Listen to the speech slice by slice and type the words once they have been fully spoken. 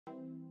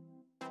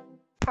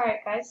Alright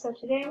guys, so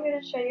today I'm going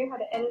to show you how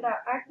to edit out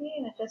acne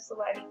and adjust the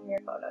lighting in your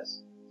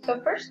photos. So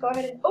first go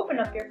ahead and open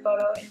up your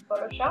photo in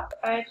Photoshop.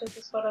 I took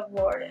this photo of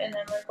Lord, and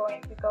then we're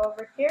going to go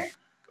over here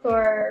to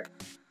our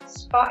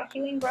spot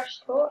healing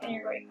brush tool, and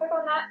you're going to click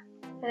on that,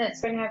 and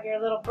it's going to have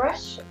your little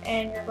brush,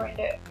 and you're going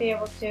to be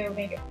able to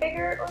make it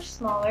bigger or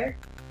smaller,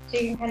 so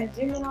you can kind of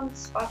zoom in on the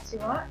spots you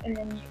want, and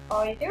then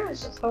all you do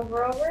is just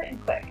hover over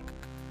and click.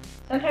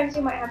 Sometimes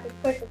you might have to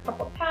click a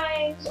couple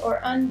times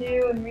or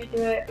undo and redo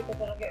it because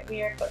it'll get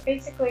weird, but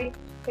basically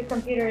the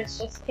computer is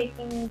just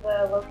taking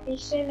the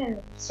location and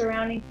the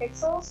surrounding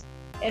pixels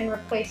and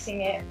replacing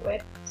it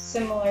with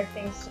similar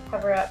things to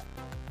cover up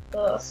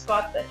the little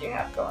spots that you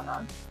have going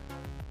on.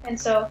 And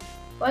so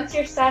once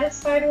you're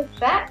satisfied with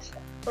that,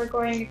 we're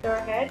going to go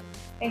ahead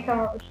and come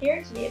over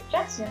here to the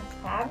Adjustments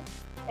tab,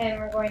 and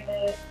we're going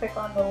to click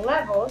on the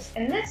levels,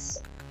 and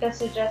this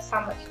just adjusts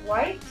how much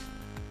white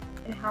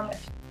and how much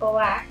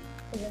black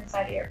is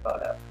inside of your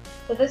photo.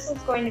 So this is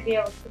going to be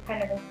able to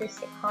kind of increase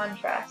the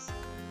contrast.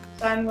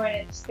 So I'm going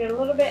to just do a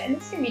little bit, and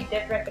this can be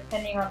different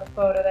depending on the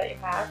photo that you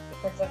have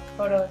because the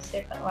photo is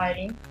different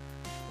lighting.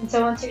 And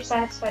so once you're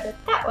satisfied with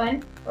that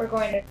one, we're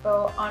going to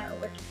go on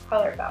over to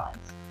color balance.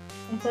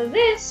 And so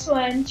this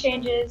one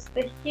changes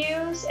the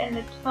hues and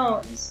the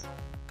tones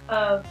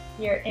of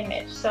your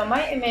image. So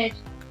my image,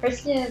 her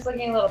skin is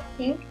looking a little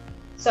pink,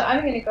 so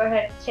I'm going to go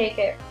ahead and take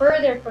it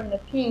further from the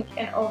pink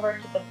and over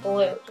to the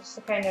blue just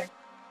to kind of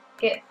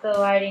get the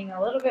lighting a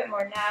little bit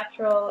more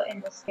natural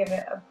and just give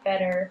it a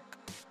better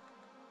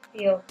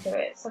feel to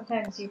it.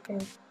 Sometimes you can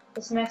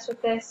just mess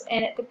with this,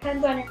 and it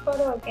depends on your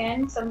photo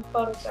again. Some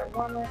photos are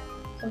warmer,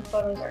 some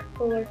photos are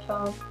cooler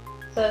tone,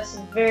 so this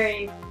is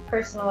very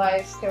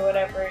personalized to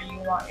whatever you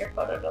want your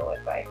photo to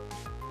look like.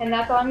 And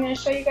that's all I'm going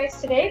to show you guys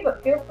today,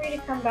 but feel free to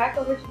come back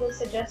over to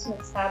this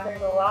Adjustments tab.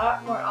 There's a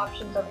lot more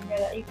options over here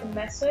that you can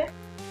mess with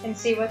and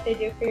see what they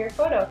do for your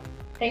photo.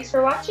 Thanks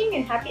for watching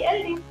and happy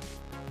editing!